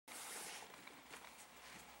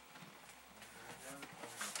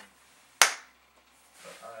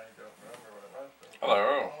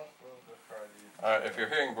If you're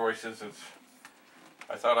hearing voices,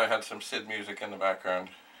 I thought I had some Sid music in the background.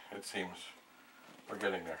 It seems we're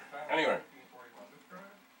getting there. Anyway,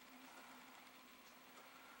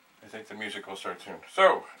 I think the music will start soon.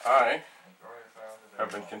 So, I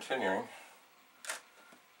have been continuing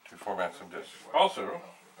to format some discs. Also,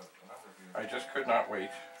 I just could not wait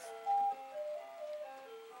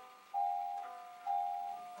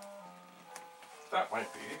that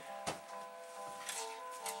might be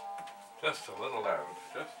just a little loud.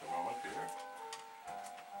 Just a moment here.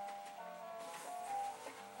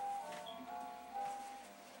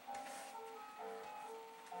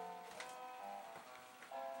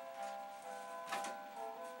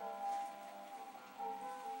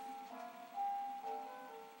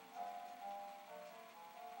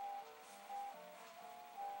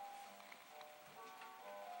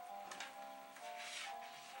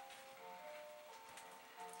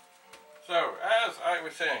 So, as I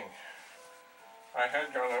was saying, I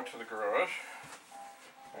had gone out to the garage,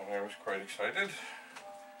 and I was quite excited,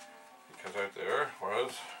 because out there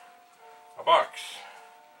was a box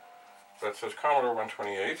that says Commodore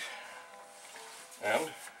 128,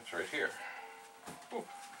 and it's right here. Ooh.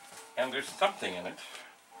 And there's something in it,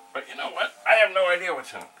 but you know what? I have no idea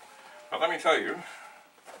what's in it. But let me tell you,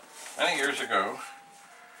 many years ago,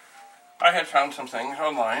 I had found some things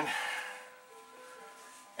online,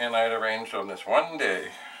 and I had arranged on this one day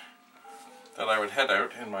that I would head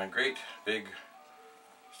out in my great big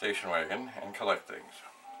station wagon and collect things.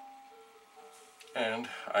 And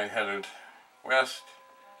I headed west,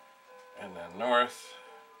 and then north,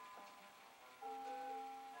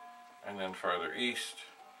 and then farther east.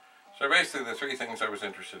 So basically the three things I was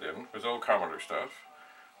interested in was old Commodore stuff,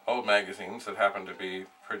 old magazines that happened to be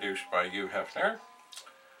produced by Hugh Hefner,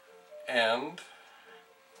 and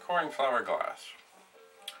cornflower glass.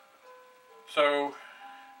 So,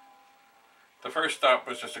 the first stop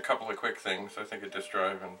was just a couple of quick things. I think a disk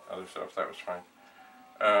drive and other stuff. That was fine.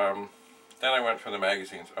 Then I went for the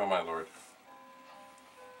magazines. Oh my lord.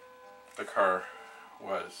 The car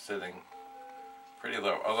was sitting pretty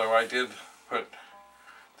low. Although I did put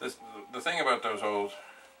this. The thing about those old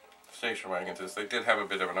station wagons is they did have a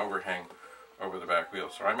bit of an overhang over the back wheel.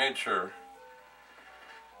 So I made sure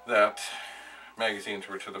that magazines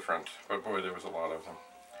were to the front. But boy, there was a lot of them.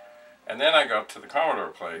 And then I got to the Commodore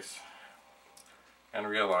place and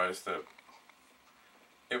realized that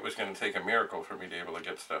it was going to take a miracle for me to be able to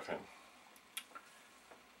get stuff in.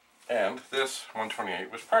 And this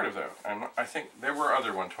 128 was part of that. And I think there were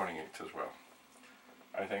other 128s as well.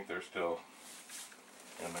 I think they're still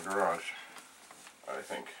in the garage, I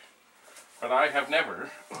think. But I have never...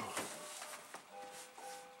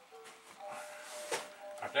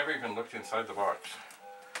 I've never even looked inside the box.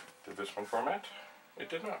 Did this one format? It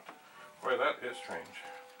did not. Boy, that is strange.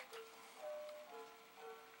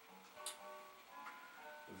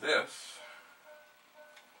 This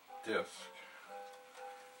disc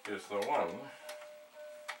is the one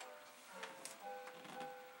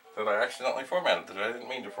that I accidentally formatted, that I didn't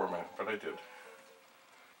mean to format, but I did.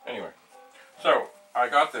 Anyway, so I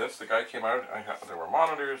got this, the guy came out, there were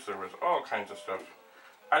monitors, there was all kinds of stuff.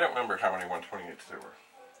 I don't remember how many 128s there were.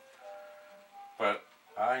 But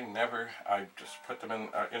I just put them in,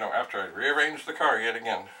 you know, after I rearranged the car yet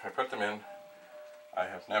again, I put them in. I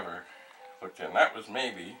have never looked in. That was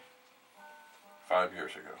maybe 5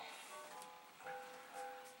 years ago.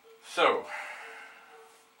 So,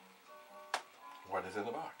 what is in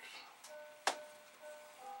the box?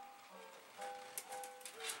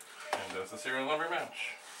 And does the serial number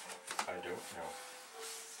match? I don't know.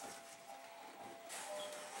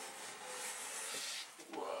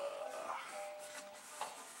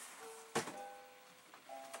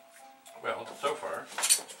 Well, so far,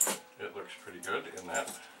 it looks pretty good in that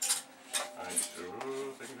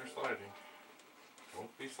oh, things are sliding.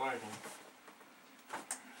 Don't be sliding.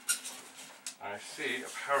 I see a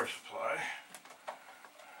power supply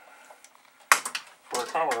for a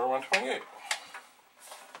Commodore 128.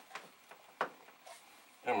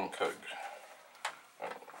 MCUG.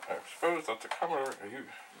 I suppose that's a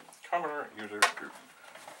Commodore user group.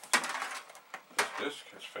 This disc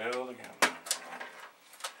has failed again.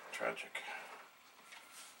 Tragic.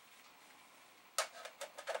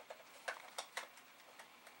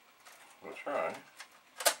 We'll try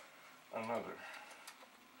another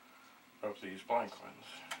of these blank ones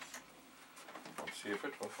and see if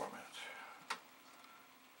it will format.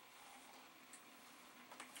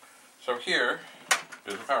 So here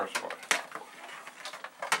is a power supply.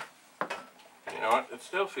 You know what? It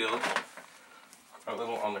still feels a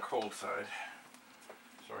little on the cold side,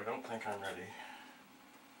 so I don't think I'm ready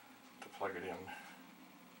to plug it in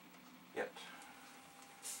yet.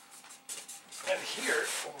 here,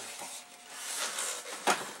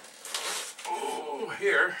 oh,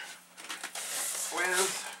 here,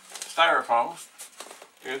 with styrofoam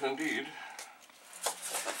is indeed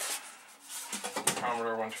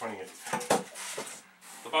Commodore 128.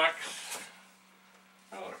 The box,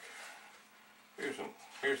 oh look,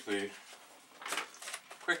 here's the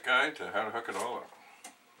quick guide to how to hook it all up.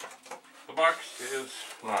 The box is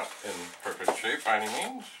not in perfect shape by any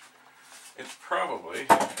means. It's probably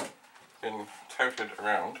been touted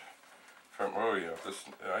around from, oh yeah, this,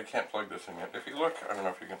 I can't plug this in yet. If you look, I don't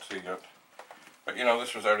know if you can see yet, but you know,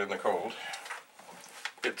 this was out in the cold.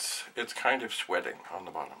 It's kind of sweating on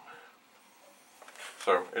the bottom.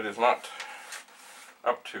 So it is not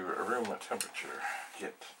up to a room temperature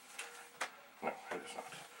yet. No, it is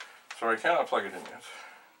not. So I cannot plug it in yet.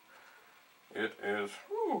 It is,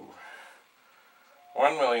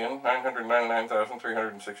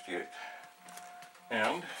 1,999,368.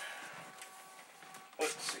 And,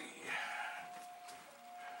 let's see,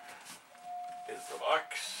 is the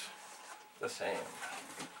box the same?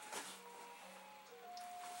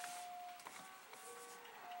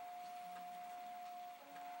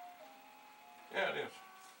 Yeah, it is.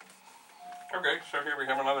 Okay, so here we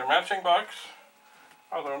have another matching box,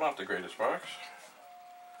 although not the greatest box,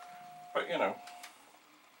 but you know.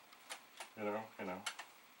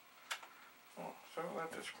 Oh, so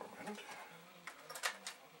that is formatted.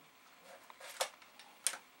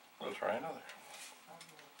 We'll try another.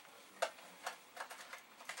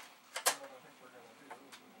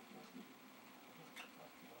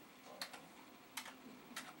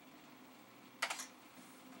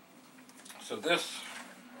 So this,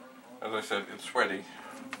 as I said, it's sweaty.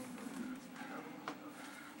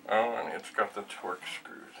 Oh, and it's got the torque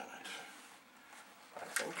screws in it, I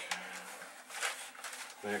think.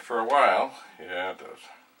 For a while, yeah, it does.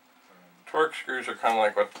 Torque screws are kind of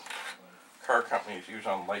like what car companies use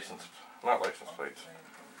on not license plates,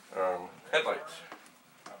 headlights.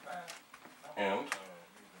 And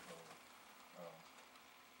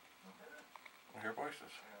I hear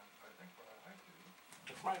voices.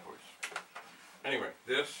 It's my voice. Anyway,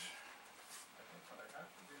 this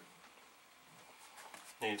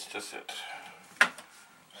needs to sit.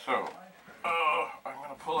 So, I'm going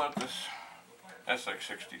to pull out this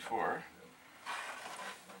SX64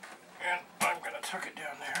 and I'm going to tuck it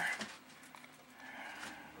down there.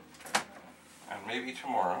 And maybe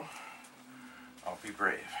tomorrow I'll be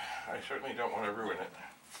brave. I certainly don't want to ruin it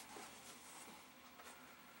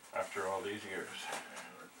after all these years.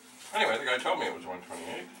 Anyway, the guy told me it was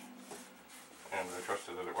 128 and I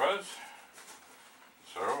trusted that it was.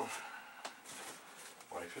 So,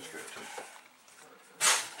 life is good.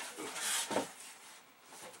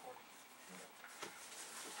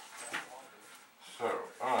 So,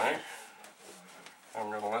 I'm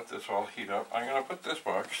going to let this all heat up. I'm going to put this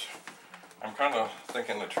box, I'm kind of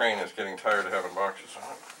thinking the train is getting tired of having boxes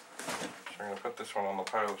on it. So I'm going to put this one on the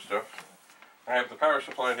pile of stuff. I have the power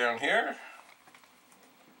supply down here.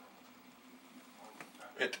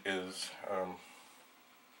 It is,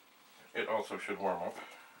 it also should warm up.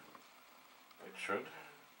 It should.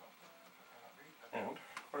 And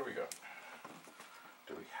what do we got?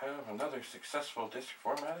 Do we have another successful disk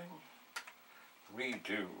formatting? We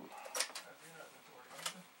do.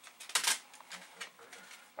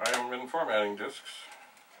 I have been formatting disks.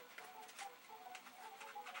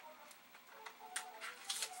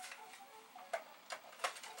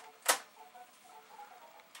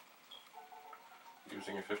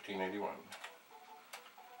 Using a 1581.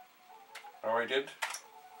 Oh, I did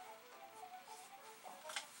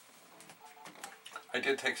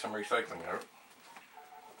take some recycling out.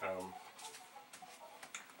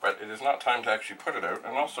 But it is not time to actually put it out,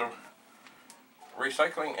 and also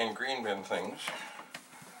recycling and green bin things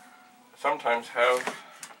sometimes have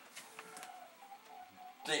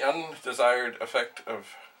the undesired effect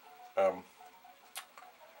of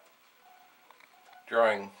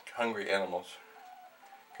drawing hungry animals,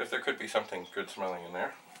 because there could be something good smelling in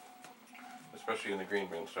there, especially in the green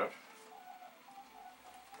bin stuff.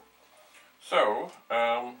 So,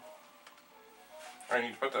 I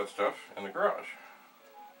need to put that stuff in the garage.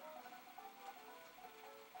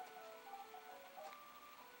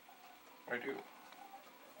 I do.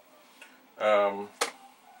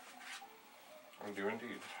 I do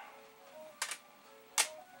indeed.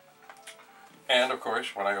 And of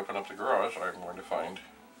course, when I open up the garage, I'm going to find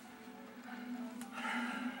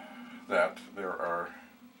that there are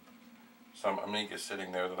some Amigas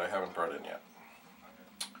sitting there that I haven't brought in yet.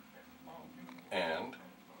 And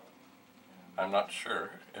I'm not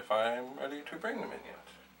sure if I'm ready to bring them in yet.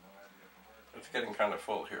 It's getting kind of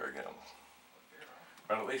full here again.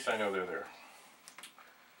 But at least I know they're there.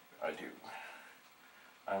 I do.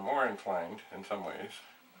 I'm more inclined, in some ways,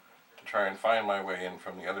 to try and find my way in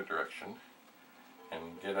from the other direction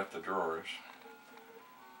and get at the drawers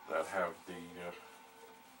that have the,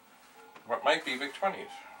 what might be VIC-20s.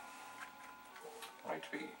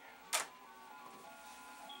 Might be.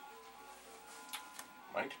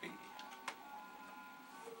 Might be.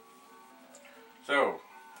 So,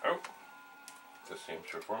 oh, this seems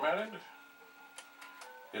to have formatted.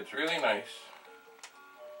 It's really nice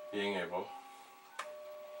being able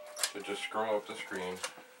to just scroll up the screen.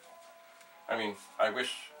 I mean, I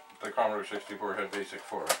wish the Commodore 64 had BASIC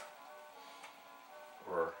 4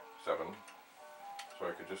 or 7, so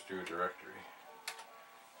I could just do a directory.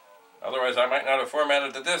 Otherwise, I might not have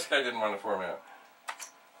formatted the disk I didn't want to format,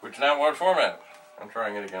 which now won't format. I'm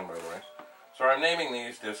trying it again, by the way. So I'm naming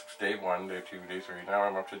these disks Day 1, Day 2, Day 3. Now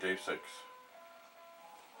I'm up to Day 6.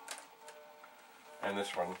 And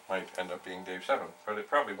this one might end up being Day 7, but it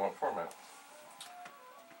probably won't format.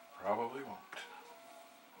 Probably won't.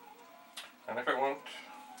 And if it won't,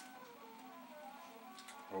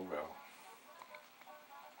 oh well.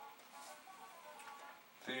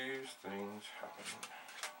 These things happen.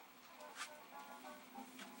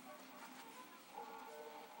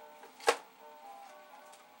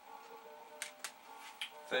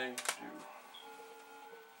 They do.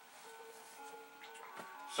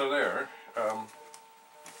 So there,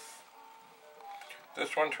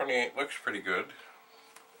 this 128 looks pretty good,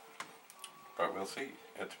 but we'll see.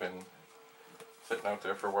 It's been sitting out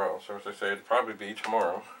there for a while, so as I say, it'll probably be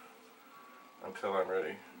tomorrow until I'm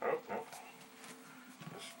ready. Oh, no.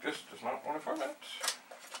 This does not want to format.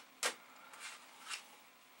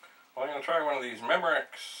 Well, I'm going to try one of these Memorex.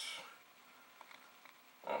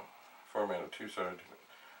 Oh, formatted two-sided.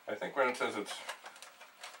 I think when it says it's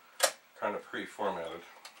kind of pre-formatted,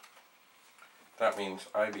 that means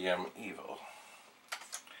IBM evil.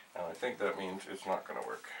 And I think that means it's not going to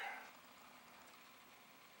work.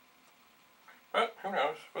 But who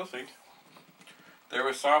knows? We'll see. There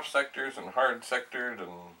was soft sectors and hard sectored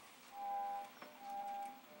and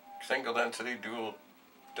single density, dual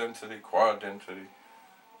density, quad density.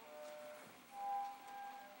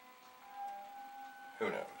 Who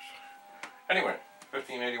knows? Anyway,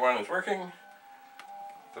 1581 is working.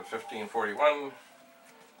 The 1541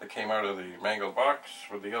 that came out of the mangled box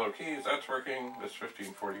with the yellow keys, that's working. This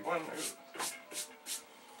 1541,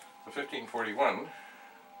 the 1541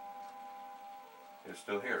 is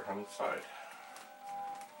still here on its side.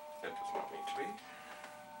 It does not need to be.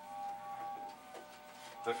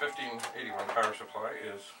 The 1581 power supply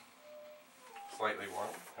is slightly warm,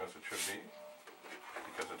 as it should be,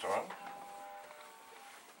 because it's on.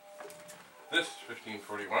 This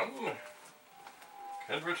 1541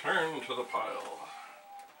 can return to the pile.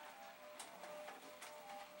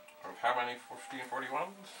 Of how many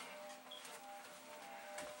 1541s?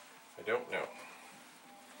 I don't know.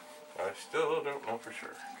 I still don't know for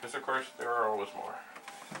sure, because of course there are always more.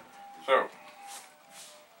 So,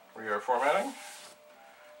 we are formatting.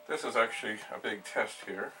 This is actually a big test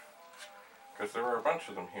here, because there are a bunch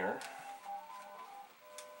of them here.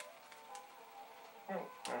 Oh,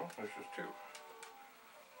 no, there's just two.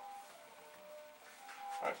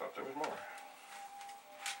 I thought there was more.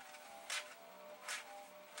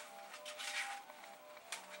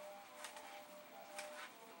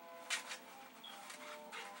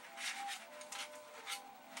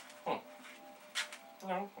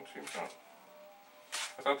 No, it seems not.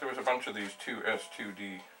 I thought there was a bunch of these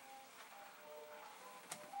 2S2D.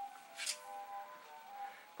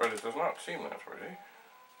 But it does not seem that way.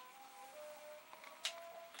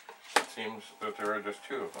 It seems that there are just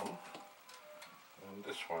two of them. And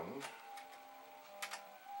this one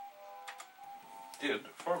did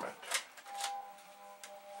format.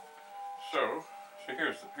 So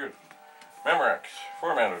here's Memorex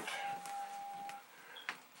formatted.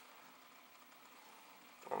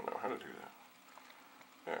 I don't know how to do that.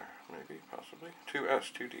 There, maybe, possibly.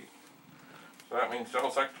 2S2D. So that means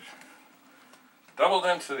double sector, double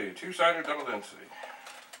density, two-sided double density.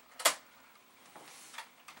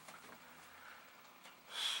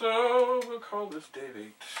 So we'll call this Day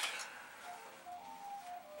 8.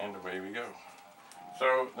 And away we go.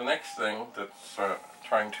 So the next thing that's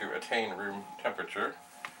trying to attain room temperature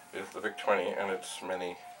is the VIC-20 and its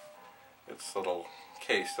little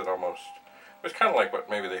case that almost, it was kind of like what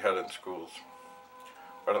maybe they had in schools.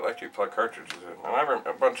 But it let you plug cartridges in, and I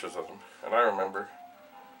remember bunches of them. And I remember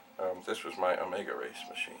this was my Omega Race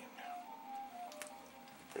machine.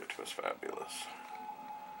 It was fabulous.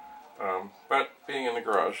 But being in the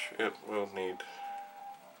garage, it will need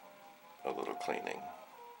a little cleaning.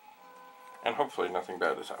 And hopefully nothing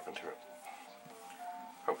bad has happened to it.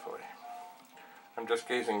 hopefully. I'm just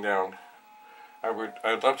gazing down.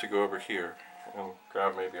 I'd love to go over here and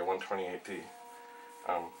grab maybe a 128D.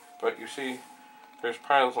 But you see, there's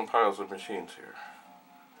piles and piles of machines here.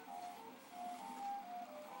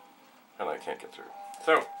 And I can't get through.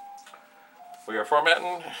 So, we are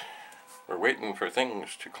formatting. We're waiting for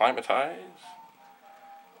things to climatize.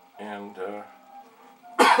 And the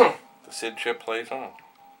SID chip plays on.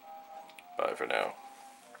 Bye for now.